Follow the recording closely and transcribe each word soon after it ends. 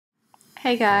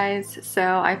Hey guys,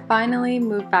 so I finally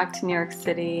moved back to New York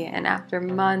City, and after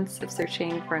months of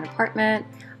searching for an apartment,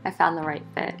 I found the right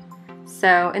fit.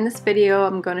 So in this video,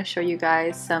 I'm going to show you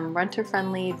guys some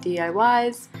renter-friendly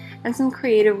DIYs and some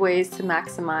creative ways to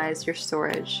maximize your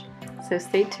storage. So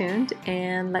stay tuned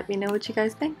and let me know what you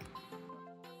guys think.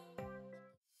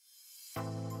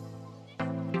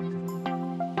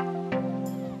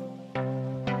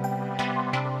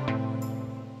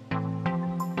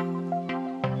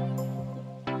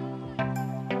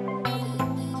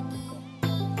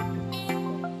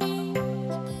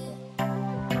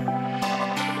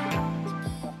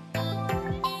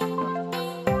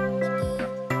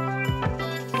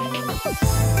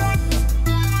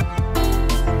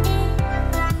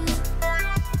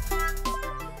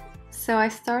 So I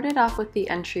started off with the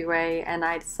entryway and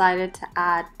I decided to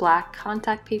add black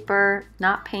contact paper,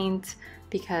 not paint,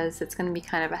 because it's going to be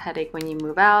kind of a headache when you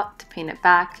move out to paint it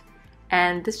back,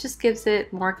 and this just gives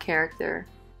it more character.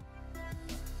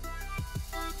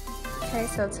 Okay,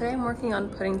 so today I'm working on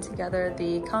putting together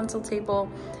the console table.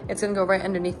 It's going to go right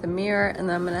underneath the mirror, and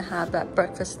then I'm going to have that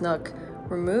breakfast nook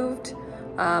removed,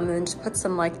 and then just put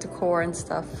some like decor and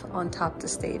stuff on top to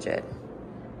stage it.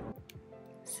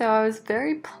 So I was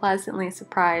very pleasantly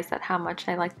surprised at how much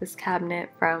I like this cabinet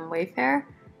from WAYFAIR.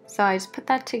 So I just put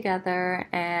that together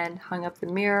and hung up the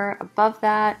mirror above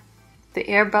that. The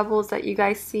air bubbles that you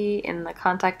guys see in the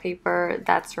contact paper,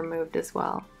 that's removed as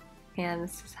well. And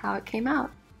this is how it came out.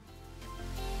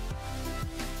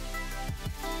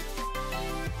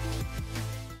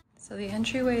 So the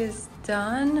entryway is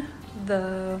done.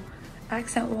 The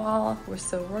accent wall we're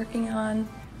still working on.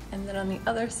 And then on the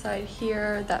other side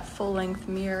here, that full-length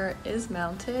mirror is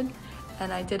mounted,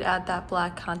 and I did add that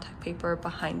black contact paper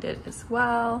behind it as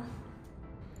well.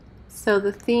 So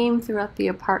the theme throughout the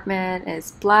apartment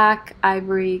is black,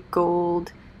 ivory,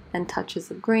 gold, and touches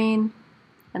of green.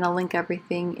 And I'll link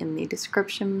everything in the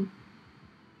description.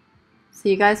 So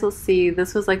you guys will see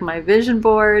this was like my vision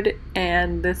board,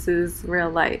 and this is real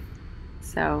life.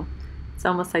 So it's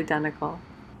almost identical.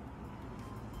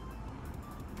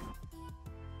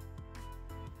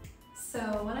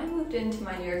 So when I moved into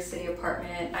my New York City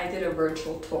apartment, I did a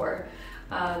virtual tour.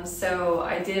 So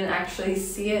I didn't actually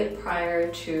see it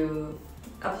prior to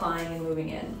applying and moving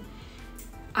in.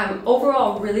 I'm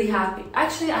overall really happy.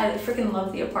 Actually, I freaking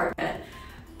love the apartment,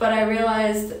 but I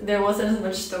realized there wasn't as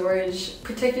much storage,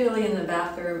 particularly in the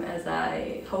bathroom, as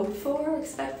I hoped for or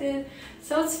expected.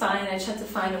 So it's fine, I just had to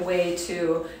find a way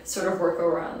to sort of work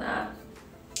around that.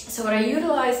 So what I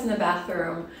utilized in the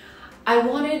bathroom, I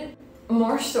wanted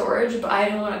more storage, but I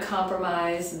didn't want to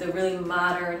compromise the really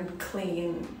modern,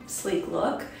 clean, sleek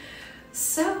look.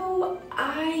 So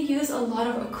I use a lot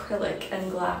of acrylic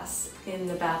and glass in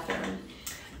the bathroom.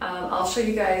 I'll show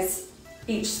you guys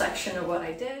each section of what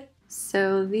I did.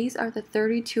 So these are the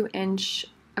 32-inch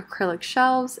acrylic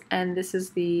shelves, and this is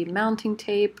the mounting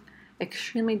tape.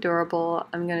 Extremely durable.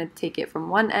 I'm going to take it from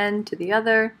one end to the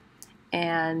other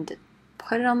and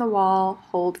put it on the wall,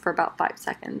 hold for about 5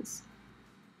 seconds.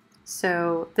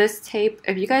 So this tape,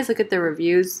 if you guys look at the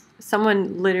reviews,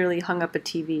 someone literally hung up a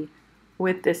TV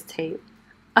with this tape.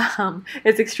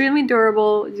 It's extremely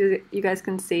durable, you guys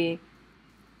can see.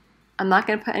 I'm not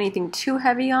going to put anything too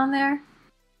heavy on there.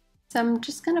 So I'm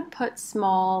just going to put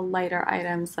small, lighter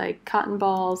items like cotton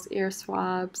balls, ear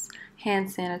swabs, hand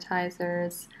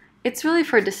sanitizers. It's really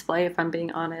for display, if I'm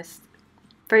being honest.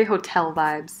 Very hotel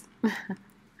vibes. And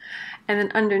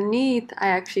then underneath, I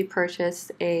actually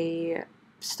purchased a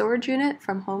storage unit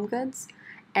from HOMEGOODS,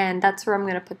 and that's where I'm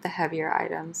going to put the heavier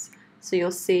items. So you'll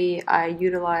see I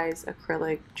utilize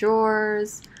acrylic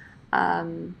drawers,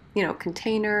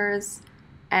 containers,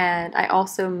 and I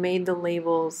also made the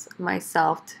labels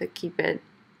myself to keep it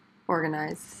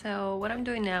organized. So what I'm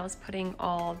doing now is putting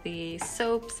all the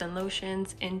soaps and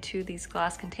lotions into these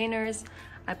glass containers.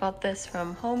 I bought this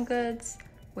from HOMEGOODS,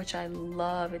 which I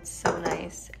love, it's so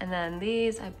nice. And then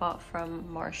these I bought from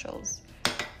Marshall's.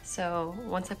 So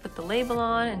once I put the label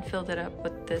on and filled it up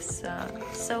with this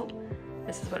soap,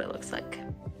 this is what it looks like.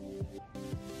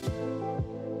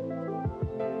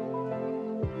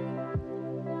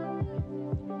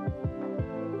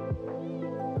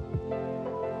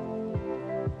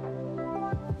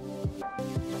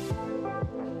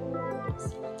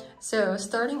 So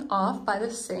starting off by the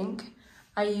sink,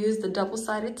 I used the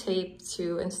double-sided tape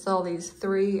to install these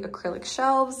 3 acrylic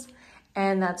shelves.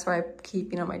 And that's where I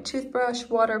keep, my toothbrush,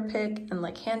 water pick, and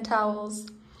like hand towels.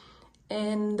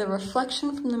 And the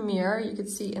reflection from the mirror, you can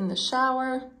see in the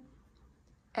shower.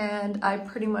 And I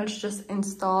pretty much just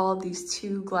installed these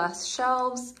 2 glass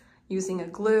shelves using a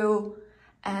glue.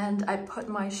 and I put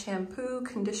my shampoo,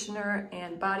 conditioner,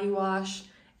 and body wash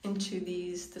into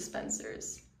these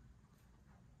dispensers.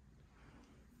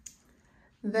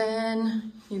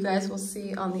 Then you guys will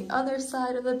see on the other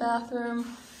side of the bathroom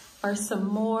are some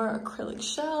more acrylic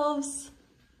shelves.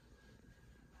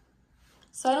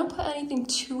 So I don't put anything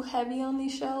too heavy on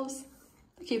these shelves.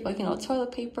 I keep, like, you know,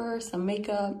 toilet paper, some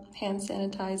makeup, hand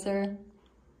sanitizer.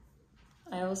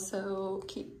 I also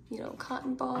keep, you know,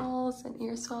 cotton balls and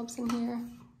ear swabs in here.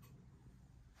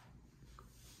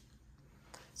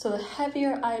 So the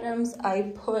heavier items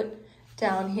I put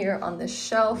down here on the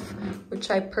shelf, which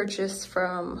I purchased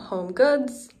from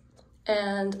HOMEGOODS.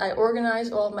 And I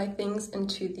organized all of my things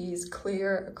into these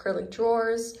clear acrylic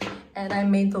drawers, and I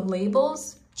made the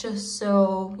labels just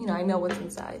so, you know, I know what's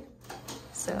inside.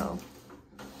 So,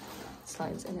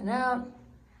 slides in and out.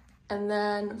 And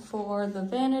then for the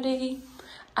vanity,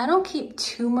 I don't keep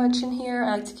too much in here.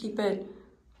 I like to keep it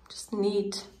just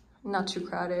neat, not too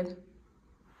crowded.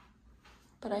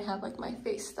 But I have, like, my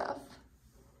face stuff.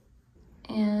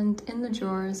 And in the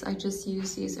drawers, I just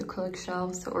use these acrylic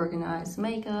shelves to organize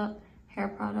makeup, hair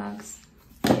products,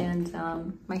 and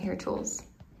my hair tools.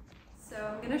 So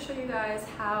I'm gonna show you guys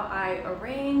how I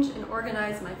arrange and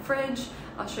organize my fridge.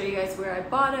 I'll show you guys where I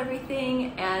bought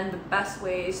everything and the best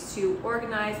ways to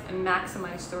organize and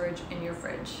maximize storage in your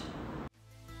fridge. So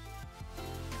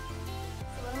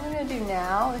what I'm gonna do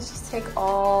now is just take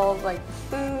all, like, the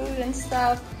food and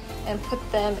stuff and put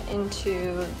them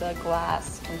into the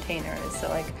glass containers. So,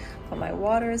 like, put my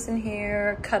waters in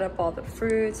here, cut up all the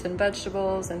fruits and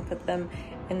vegetables and put them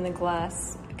in the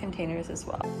glass containers as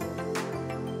well.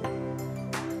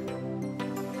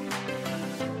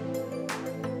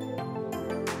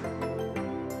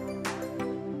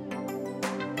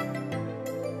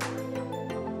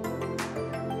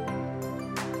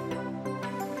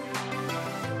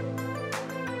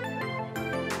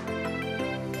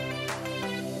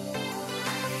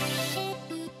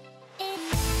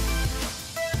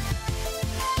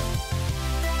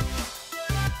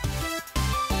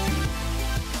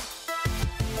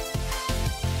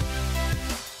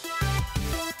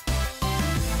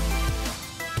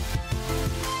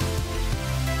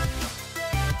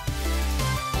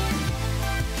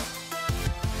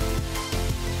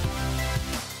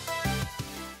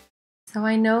 So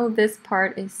I know this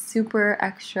part is super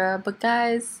extra, but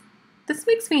guys, this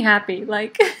makes me happy.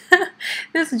 Like,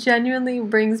 this genuinely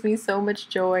brings me so much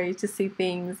joy to see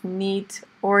things neat,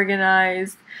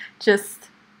 organized, just,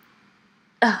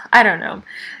 I don't know.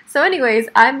 So anyways,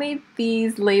 I made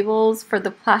these labels for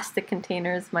the plastic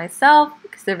containers myself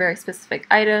because they're very specific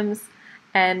items.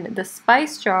 And the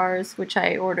spice jars, which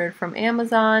I ordered from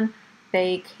Amazon,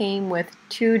 they came with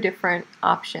 2 different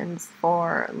options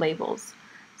for labels.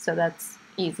 So that's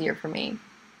easier for me.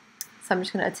 So I'm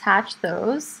just going to attach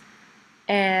those.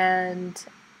 And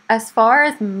as far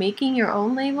as making your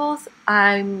own labels,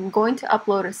 I'm going to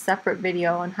upload a separate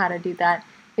video on how to do that.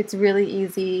 It's really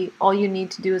easy. All you need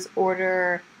to do is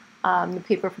order the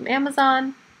paper from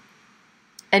Amazon,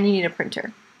 and you need a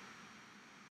printer.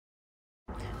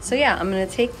 So yeah, I'm going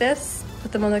to take this,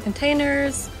 put them on the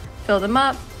containers, fill them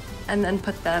up, and then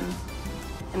put them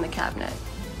in the cabinet.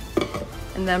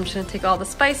 And then I'm just gonna take all the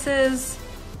spices,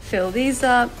 fill these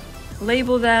up,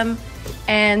 label them,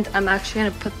 and I'm actually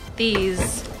gonna put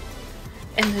these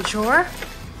in the drawer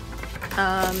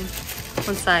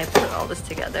once I put all this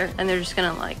together, and they're just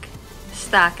gonna, like,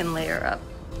 stack and layer up.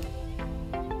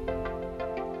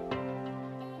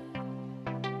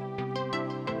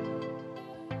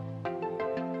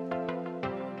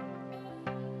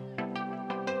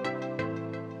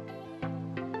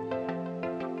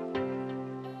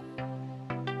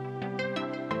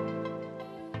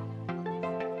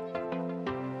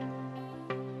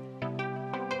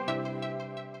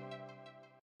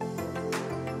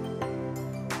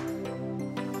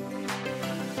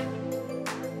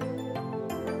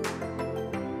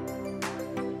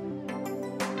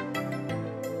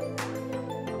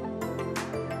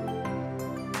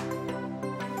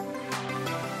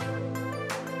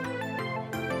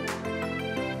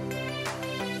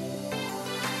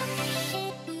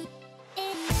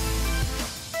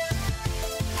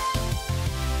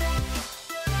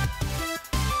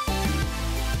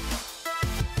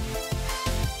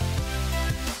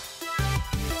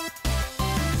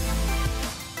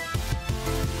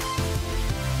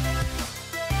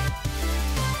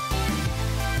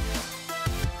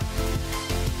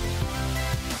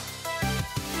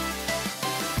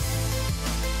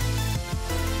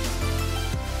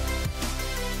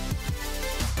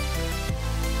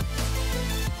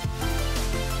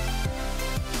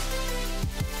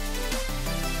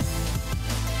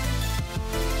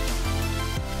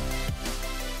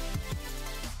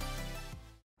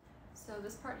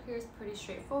 this part here is pretty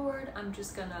straightforward. I'm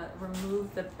just gonna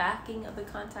remove the backing of the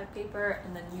contact paper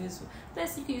and then use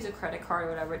this. You can use a credit card or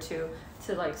whatever to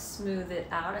like smooth it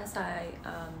out as I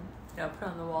you know, put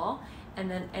on the wall. And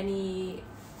then any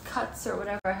cuts or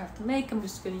whatever I have to make, I'm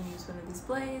just gonna use one of these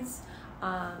blades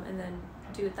and then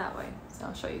do it that way. So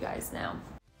I'll show you guys now.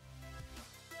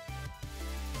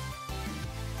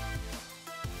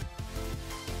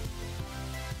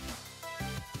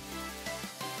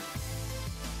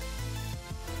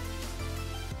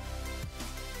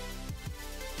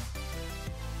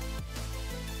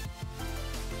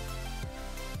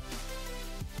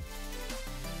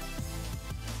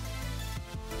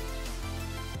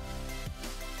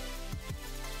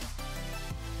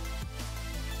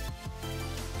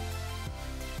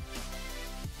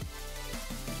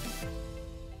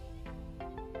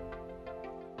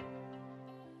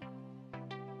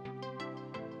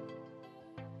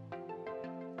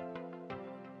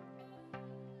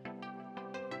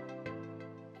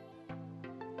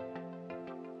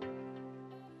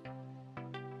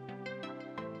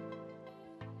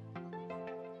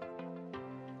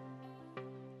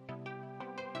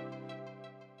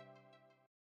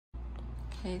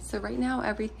 Okay, so right now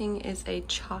everything is a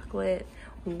chocolate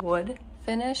wood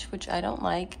finish, which I don't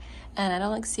like, and I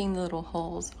don't like seeing the little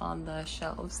holes on the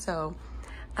shelves. So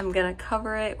I'm gonna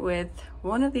cover it with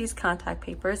one of these contact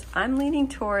papers. I'm leaning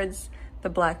towards the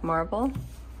black marble.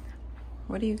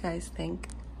 What do you guys think?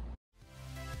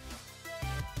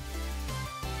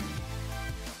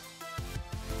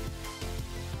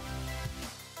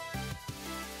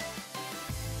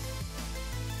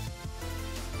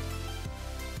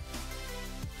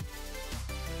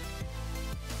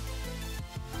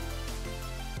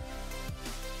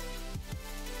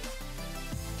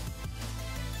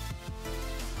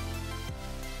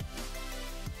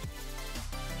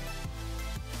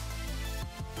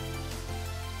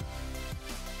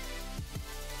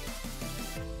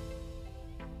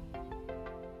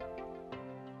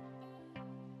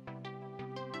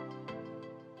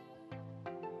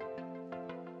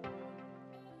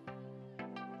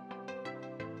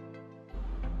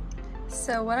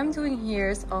 So what I'm doing here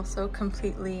is also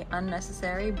completely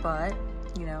unnecessary, but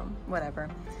you know, whatever.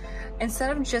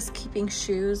 Instead of just keeping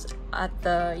shoes at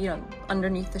the, you know,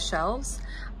 underneath the shelves,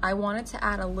 I wanted to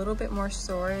add a little bit more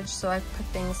storage. So I put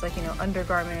things like, you know,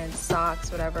 undergarments,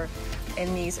 socks, whatever,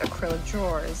 in these acrylic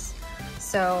drawers.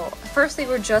 So first they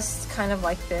were just kind of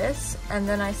like this, and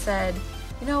then I said,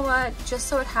 you know what, just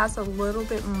so it has a little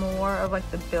bit more of like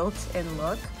the built-in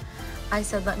look, I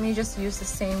said, let me just use the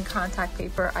same contact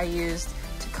paper I used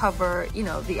to cover, you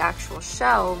know, the actual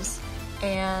shelves,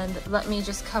 and let me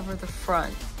just cover the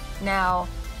front. Now,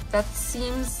 that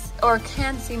seems, or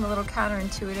can seem a little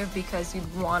counterintuitive because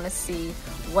you'd want to see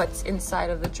what's inside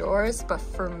of the drawers, but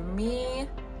for me,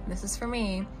 this is for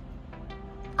me,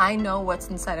 I know what's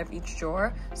inside of each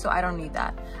drawer, so I don't need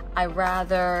that. I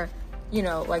rather, you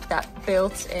know, like that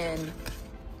built-in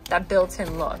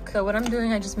look. So what I'm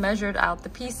doing, I just measured out the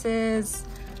pieces,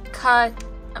 cut,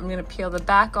 I'm gonna peel the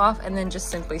back off, and then just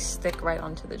simply stick right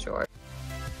onto the drawer.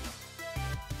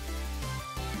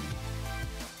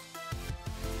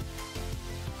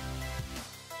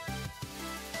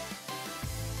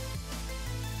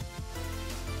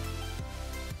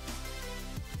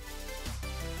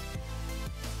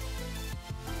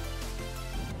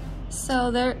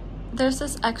 So there's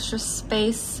this extra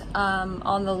space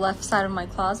on the left side of my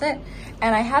closet,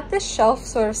 and I have this shelf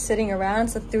sort of sitting around.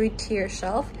 It's a 3-tier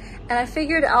shelf, and I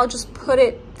figured I'll just put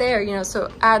it there, you know,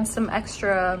 so add some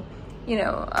extra, you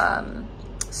know,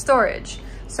 storage.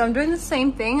 So I'm doing the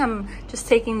same thing. I'm just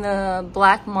taking the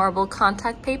black marble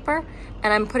contact paper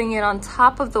and I'm putting it on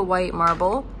top of the white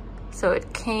marble, so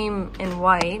it came in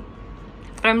white.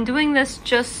 But I'm doing this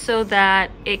just so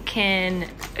that it can,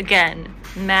 again,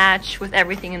 match with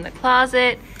everything in the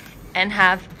closet and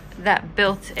have that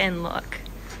built-in look.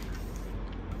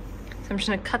 So I'm just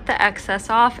gonna cut the excess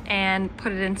off and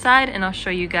put it inside, and I'll show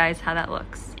you guys how that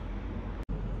looks.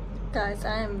 Guys,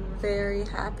 I am very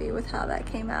happy with how that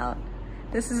came out.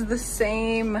 This is the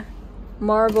same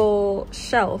marble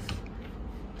shelf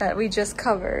that we just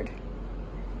covered.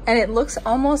 And it looks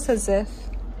almost as if,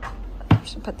 I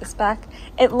should put this back.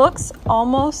 It looks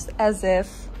almost as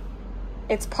if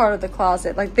it's part of the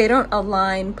closet. Like, they don't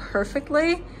align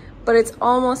perfectly, but it's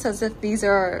almost as if these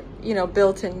are, you know,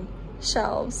 built-in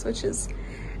shelves, which is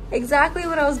exactly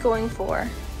what I was going for.